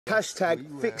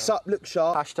Hashtag fix up, look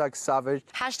sharp. Hashtag savage.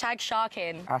 Hashtag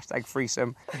sharking. Hashtag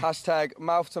threesome. Hashtag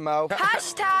mouth to mouth.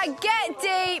 Hashtag get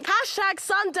deep. Hashtag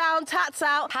sundown, tats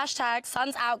out. Hashtag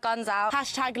suns out, guns out.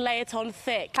 Hashtag lay it on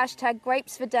thick. Hashtag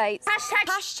grapes for dates. Hashtag.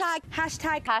 Hashtag.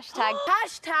 Hashtag.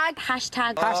 Hashtag. Hashtag.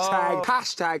 Hashtag.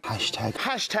 Hashtag. Hashtag.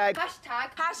 Hashtag. Hashtag.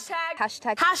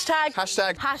 Hashtag. Hashtag.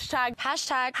 Hashtag. Hashtag.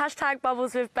 Hashtag. Hashtag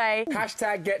bubbles with bae.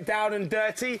 Hashtag get down and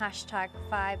dirty. Hashtag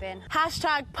vibing.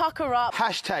 Hashtag pucker up.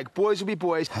 Hashtag boys will be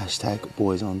boys. Hashtag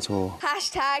boys on tour.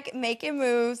 Hashtag making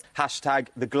moves. Hashtag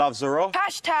the gloves are off.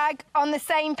 Hashtag on the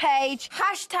same page.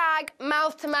 Hashtag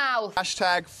mouth to mouth.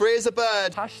 Hashtag free as a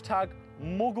bird. Hashtag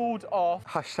muggled off.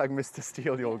 Hashtag Mr.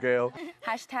 Steal Your Girl.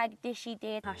 Hashtag dishy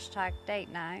did. Hashtag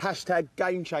date night. Hashtag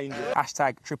game changer.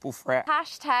 Hashtag triple threat.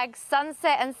 Hashtag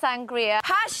sunset and sangria.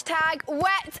 Hashtag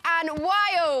wet and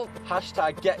wild.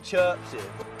 Hashtag get chirps in.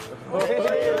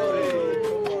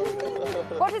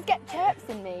 What does get chirps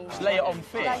in mean? Lay it on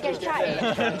thick. Like get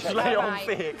chatty. Lay it on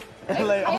thick.